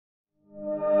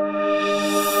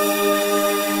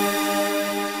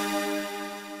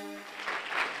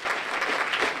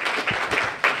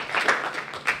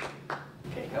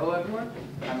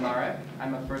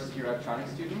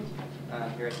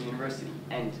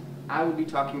I will be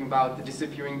talking about the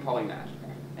disappearing polymath,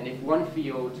 and if one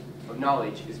field of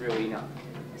knowledge is really enough.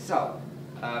 So,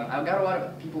 I've got a lot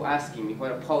of people asking me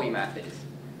what a polymath is.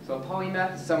 So a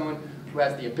polymath is someone who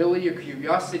has the ability or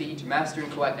curiosity to master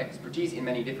and collect expertise in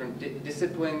many different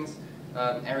disciplines,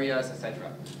 areas,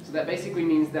 etc. So that basically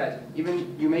means that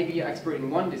even you may be an expert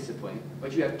in one discipline,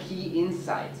 but you have key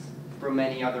insights from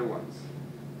many other ones.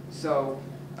 So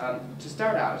to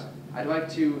start out, I'd like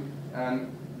to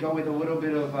go with a little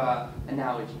bit of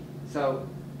analogy. So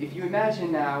if you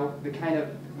imagine now the kind of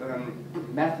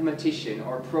mathematician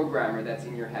or programmer that's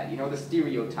in your head, you know, the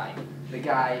stereotype, the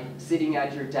guy sitting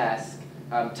at your desk,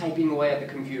 typing away at the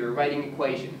computer, writing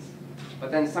equations.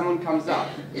 But then someone comes up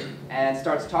and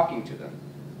starts talking to them.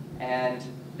 And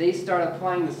they start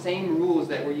applying the same rules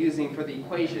that we're using for the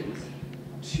equations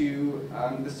to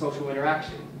the social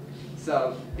interaction.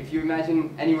 So if you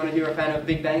imagine, anyone here a fan of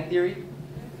Big Bang Theory?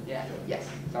 Yeah, yes,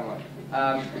 someone.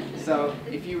 So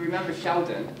if you remember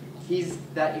Sheldon, he's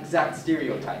that exact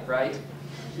stereotype, right?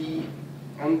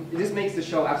 This makes the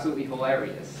show absolutely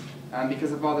hilarious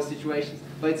because of all the situations.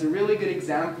 But it's a really good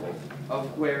example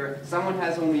of where someone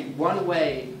has only one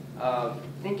way of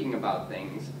thinking about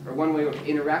things, or one way of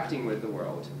interacting with the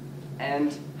world,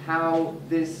 and how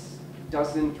this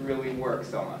doesn't really work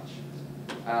so much.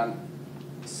 A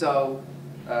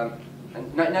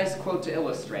nice quote to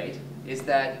illustrate is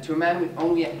that to a man with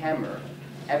only a hammer,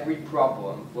 every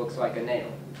problem looks like a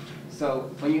nail.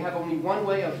 So when you have only one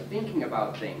way of thinking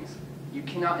about things, you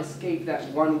cannot escape that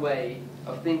one way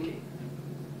of thinking.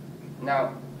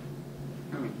 Now,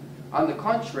 on the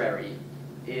contrary,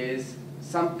 is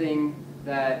something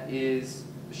that is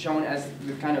shown as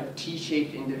the kind of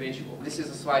T-shaped individual. This is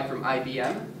a slide from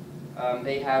IBM.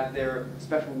 They have their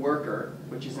special worker,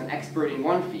 which is an expert in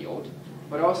one field,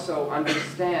 but also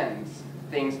understands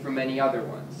things from many other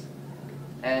ones.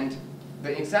 And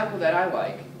the example that I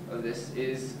like of this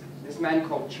is this man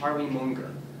called Charlie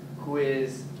Munger, who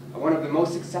is one of the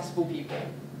most successful people.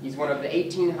 He's one of the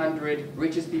 1,800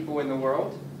 richest people in the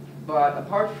world, but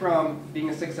apart from being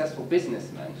a successful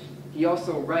businessman, he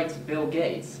also writes Bill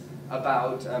Gates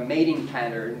about mating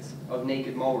patterns of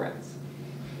naked mole rats.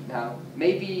 Now,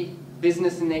 maybe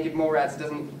business and naked mole rats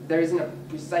there isn't a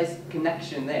precise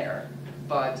connection there,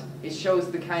 but it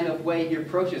shows the kind of way he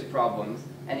approaches problems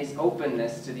and his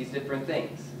openness to these different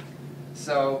things.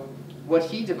 So what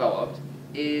he developed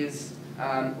is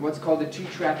what's called the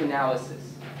two-track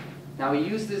analysis. Now he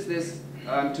uses this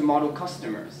to model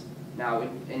customers. Now,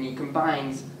 and he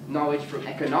combines knowledge from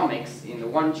economics in the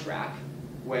one track,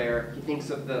 where he thinks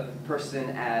of the person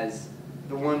as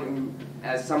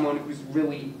someone who's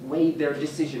really weighed their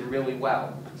decision really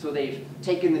well. So they've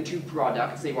taken the two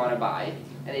products they want to buy,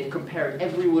 and they've compared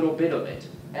every little bit of it.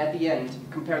 And at the end,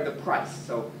 compare the price.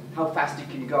 So how fast it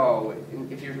can go,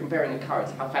 if you're comparing the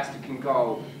cars, how fast it can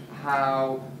go,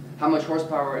 how much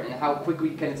horsepower, and how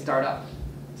quickly can it start up.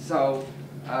 So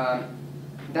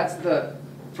that's the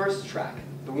first track,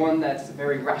 the one that's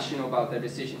very rational about their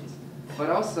decisions. But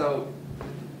also,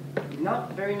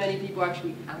 not very many people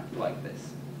actually act like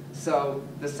this. So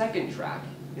the second track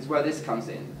is where this comes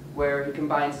in, where he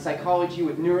combines psychology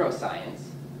with neuroscience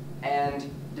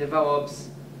and develops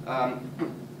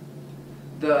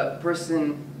the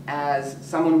person as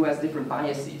someone who has different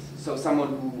biases. So someone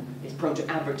who is prone to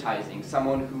advertising,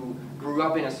 someone who grew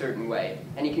up in a certain way,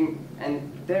 and he can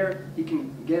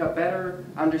get a better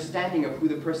understanding of who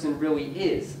the person really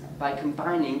is by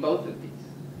combining both of these.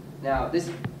 Now, this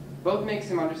both makes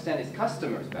him understand his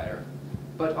customers better,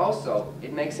 but also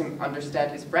it makes him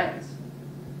understand his friends.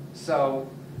 So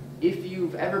if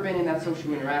you've ever been in that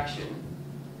social interaction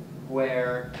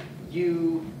where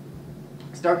you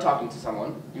start talking to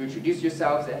someone, you introduce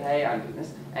yourself, say, hey, I'm doing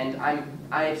this, and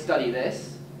I study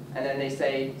this, and then they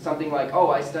say something like, oh,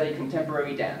 I study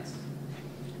contemporary dance.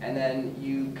 And then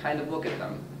you kind of look at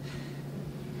them,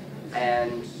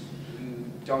 and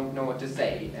you don't know what to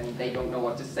say, and they don't know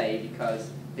what to say because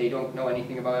they don't know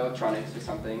anything about electronics or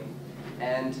something.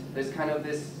 And there's kind of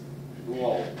this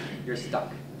lull, you're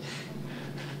stuck.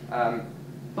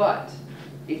 But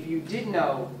if you did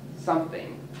know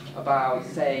something about,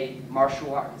 say,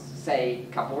 martial arts, say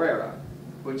capoeira,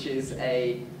 which is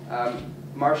a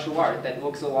martial art that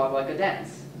looks a lot like a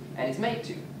dance, and it's made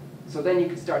to. So then you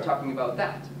could start talking about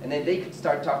that. And then they could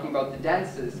start talking about the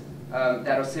dances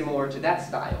that are similar to that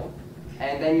style,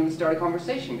 and then you would start a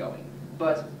conversation going.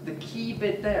 But the key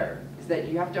bit there is that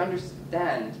you have to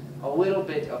understand a little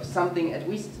bit of something at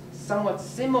least somewhat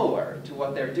similar to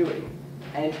what they're doing,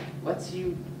 and it lets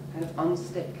you kind of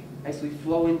unstick, actually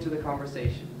flow into the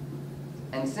conversation.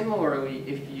 And similarly,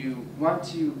 if you want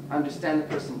to understand the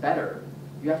person better,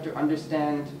 you have to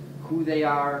understand who they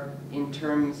are in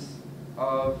terms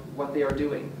of what they are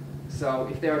doing. So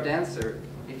if they're a dancer,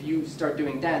 if you start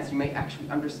doing dance, you may actually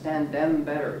understand them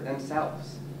better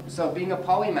themselves. So being a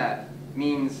polymath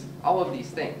means all of these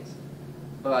things.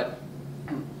 But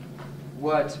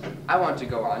what I want to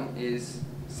go on is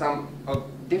some of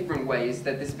different ways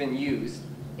that this has been used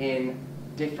in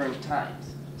different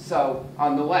times. So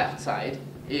on the left side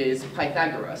is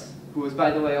Pythagoras, who was,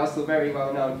 by the way, also very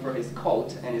well known for his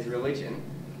cult and his religion.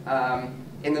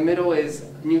 In the middle is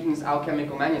Newton's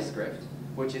alchemical manuscript,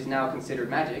 which is now considered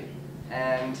magic,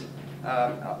 and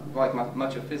like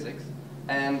much of physics.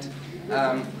 And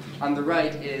on the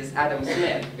right is Adam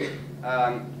Smith,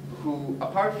 who,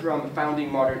 apart from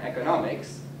founding modern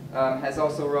economics, has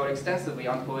also wrote extensively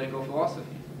on political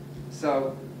philosophy.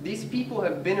 So these people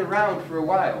have been around for a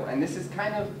while, and this is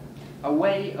kind of a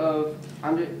way of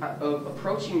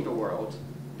approaching the world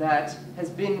that has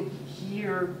been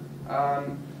here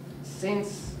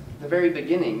since the very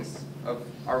beginnings of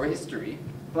our history,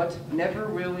 but never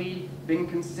really been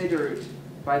considered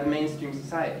by the mainstream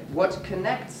society. What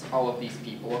connects all of these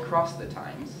people across the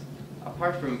times,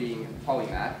 apart from being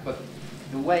polymath, but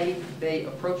the way they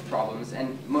approach problems,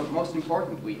 and most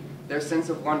importantly, their sense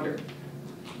of wonder.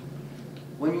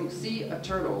 When you see a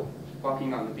turtle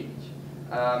walking on the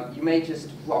beach, you may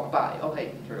just walk by, oh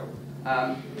hey, turtle.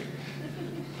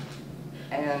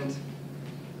 And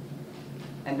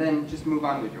then just move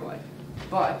on with your life.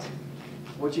 But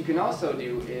what you can also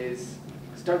do is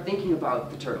start thinking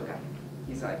about the turtle guy.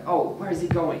 He's like, oh, where is he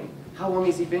going? How long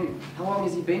has he been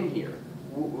here?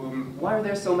 Why are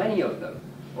there so many of them?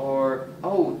 Or,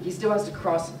 oh, he still has to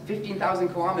cross 15,000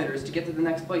 kilometers to get to the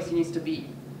next place he needs to be.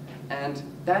 And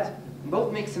that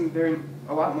both makes him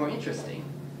a lot more interesting,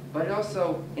 but it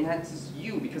also enhances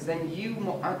you, because then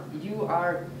you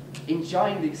are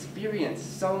enjoying the experience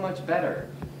so much better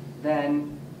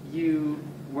than you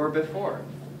were before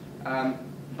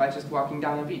by just walking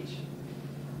down a beach.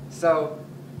 So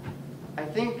I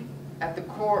think at the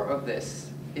core of this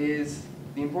is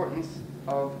the importance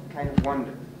of kind of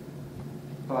wonder.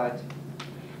 But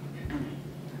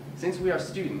since we are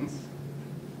students,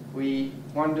 we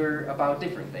wonder about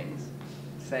different things,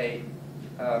 say,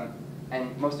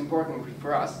 and most importantly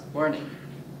for us, learning.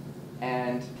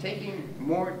 And taking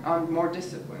on more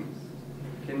disciplines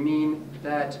can mean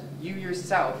that you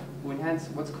yourself will enhance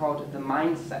what's called the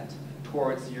mindset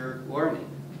towards your learning.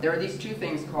 There are these two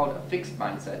things called a fixed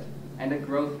mindset and a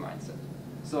growth mindset.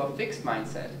 So a fixed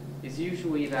mindset is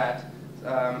usually that,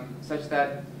 such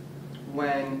that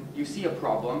when you see a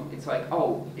problem, it's like,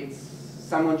 oh, it's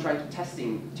someone trying to test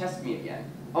me again.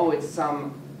 Oh, it's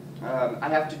I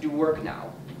have to do work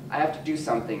now. I have to do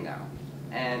something now.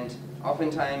 And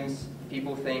oftentimes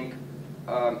people think,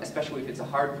 especially if it's a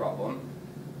hard problem,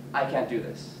 I can't do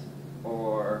this.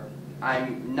 Or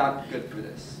I'm not good for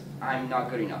this. I'm not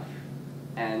good enough.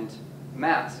 And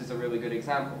maths is a really good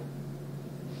example.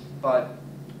 But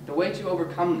the way to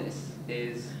overcome this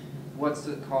is what's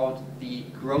called the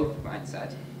growth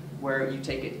mindset, where you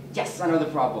take it, yes, another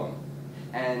problem,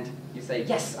 and you say,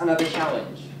 yes, another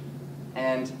challenge.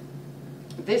 And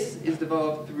this is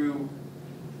developed through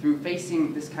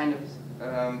facing this kind of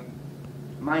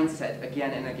mindset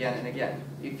again and again and again.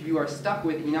 If you are stuck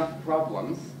with enough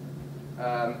problems,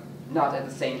 not at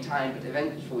the same time, but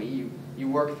eventually you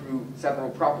work through several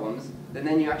problems,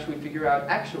 then you actually figure out,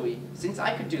 actually, since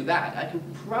I could do that, I can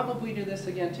probably do this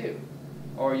again too.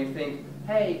 Or you think,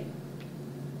 hey,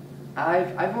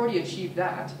 I've already achieved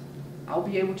that, I'll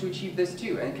be able to achieve this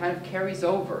too, and it kind of carries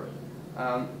over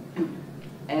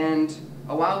and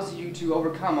allows you to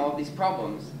overcome all of these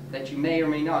problems that you may or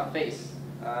may not face,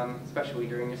 especially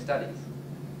during your studies.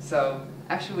 So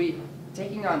actually,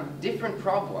 taking on different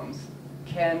problems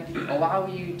can allow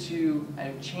you to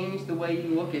change the way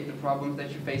you look at the problems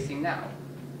that you're facing now.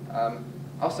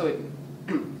 Also,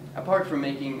 apart from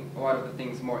making a lot of the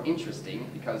things more interesting,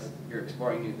 because you're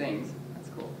exploring new things, that's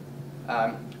cool.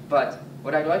 But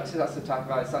what I'd like to also talk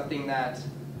about is something that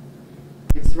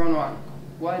gets thrown around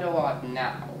quite a lot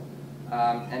now,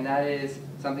 and that is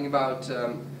something about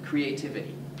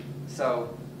creativity.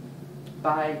 So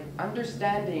by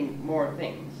understanding more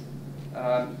things,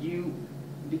 you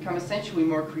become essentially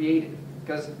more creative,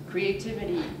 because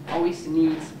creativity always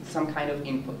needs some kind of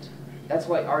input. That's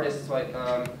why artists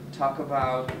talk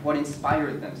about what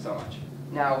inspired them so much.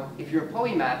 Now, if you're a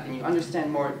polymath and you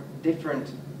understand more different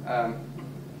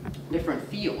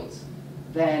fields,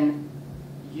 then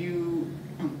you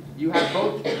have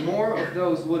both more of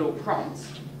those little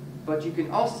prompts, but you can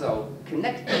also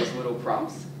connect those little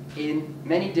prompts in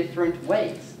many different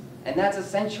ways. And that's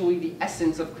essentially the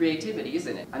essence of creativity,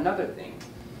 isn't it? Another thing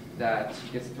that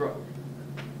gets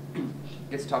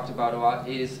talked about a lot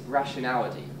is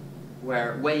rationality,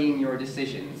 where weighing your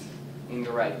decisions in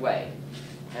the right way.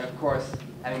 And of course,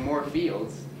 having more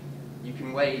fields, you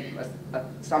can weigh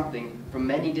something from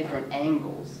many different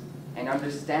angles and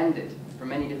understand it from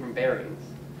many different bearings.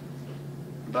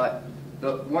 But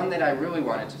the one that I really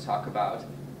wanted to talk about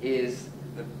is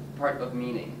the part of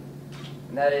meaning.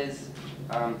 And that is,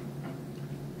 a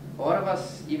lot of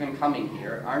us even coming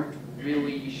here aren't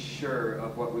really sure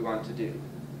of what we want to do.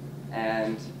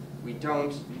 And we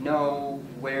don't know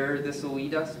where this will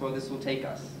lead us, where this will take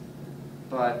us.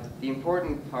 But the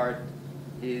important part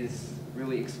is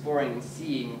really exploring and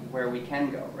seeing where we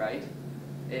can go, right?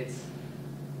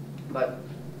 But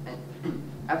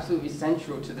absolutely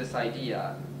central to this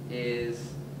idea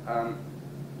is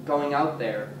going out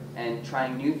there and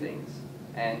trying new things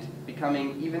and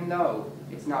becoming, even though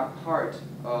it's not part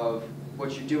of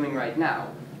what you're doing right now,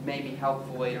 may be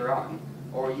helpful later on.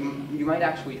 Or you might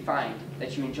actually find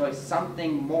that you enjoy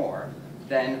something more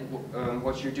than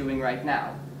what you're doing right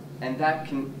now. And that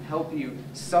can help you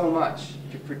so much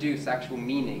to produce actual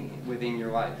meaning within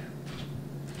your life.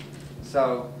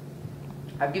 So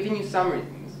I've given you some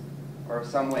reasons, or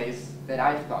some ways that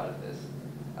I've thought of this.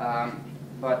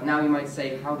 But now you might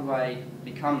say, how do I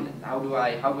become this? How do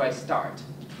I start?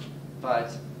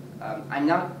 But I'm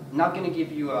not going to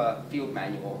give you a field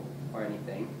manual or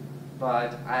anything.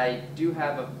 But I do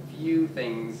have a few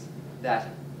things that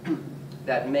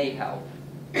may help.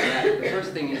 And the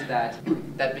first thing is that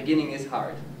beginning is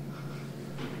hard.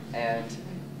 And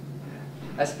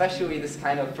especially this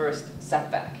kind of first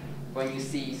setback, when you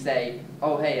say,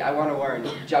 oh hey, I want to learn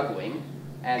juggling,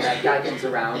 and that guy comes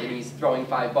around and he's throwing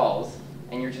 5 balls,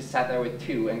 and you're just sat there with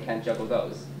 2 and can't juggle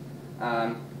those.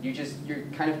 You're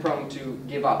kind of prone to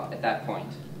give up at that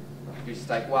point. You're just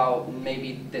like, well,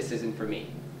 maybe this isn't for me.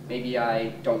 Maybe I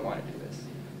don't want to do this.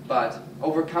 But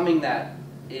overcoming that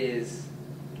is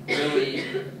really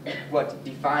what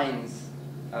defines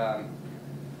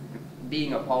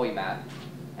being a polymath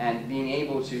and being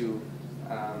able to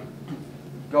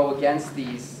go against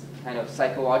these kind of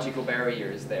psychological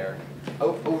barriers there,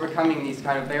 overcoming these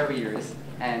kind of barriers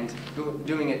and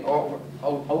doing it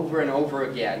over and over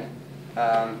again,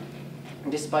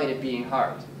 despite it being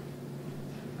hard.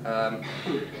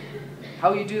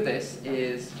 How you do this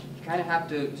is you kind of have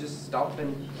to just stop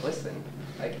and listen,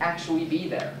 like actually be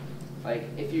there. Like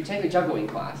if you take a juggling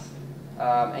class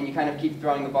and you kind of keep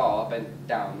throwing the ball up and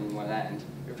down in one end,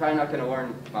 you're probably not going to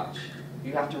learn much.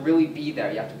 You have to really be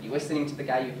there. You have to be listening to the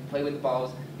guy. You have to play with the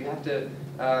balls. You have to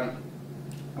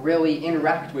really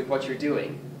interact with what you're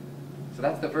doing. So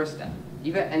that's the first step.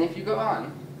 And if you go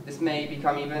on, this may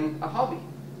become even a hobby.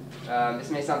 This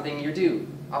may be something you do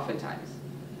oftentimes.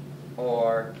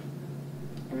 Or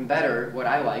even better, what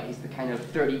I like is the kind of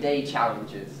 30-day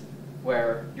challenges,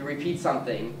 where you repeat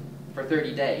something for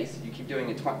 30 days, you keep doing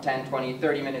it 10, 20,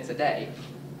 30 minutes a day,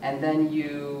 and then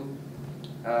you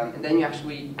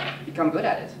actually become good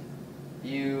at it.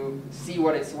 You see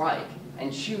what it's like,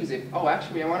 and choose if, oh,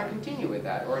 actually I want to continue with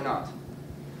that or not.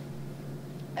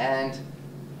 And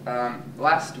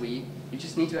lastly, you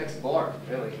just need to explore,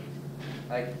 really.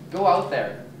 Like, go out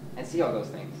there and see all those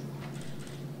things.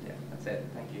 Yeah, that's it.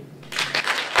 Thank you.